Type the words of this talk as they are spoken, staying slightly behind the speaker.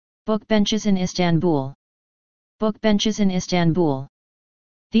Book benches in Istanbul. Book benches in Istanbul.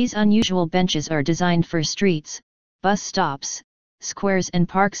 These unusual benches are designed for streets, bus stops, squares and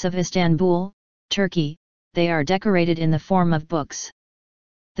parks of Istanbul, Turkey. They are decorated in the form of books.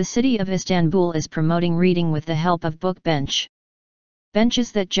 The city of Istanbul is promoting reading with the help of book bench.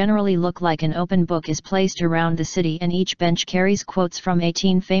 Benches that generally look like an open book is placed around the city, and each bench carries quotes from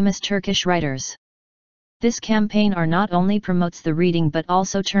 18 famous Turkish writers. This campaign not only promotes the reading but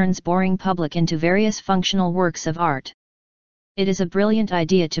also turns boring public into various functional works of art. It is a brilliant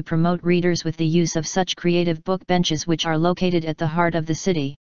idea to promote readers with the use of such creative book benches, which are located at the heart of the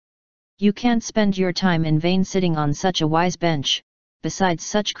city. You can't spend your time in vain sitting on such a wise bench. Besides,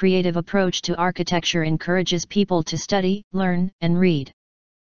 such creative approach to architecture encourages people to study, learn, and read.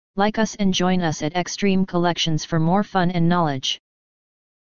 Like us and join us at Xtreme Collections for more fun and knowledge.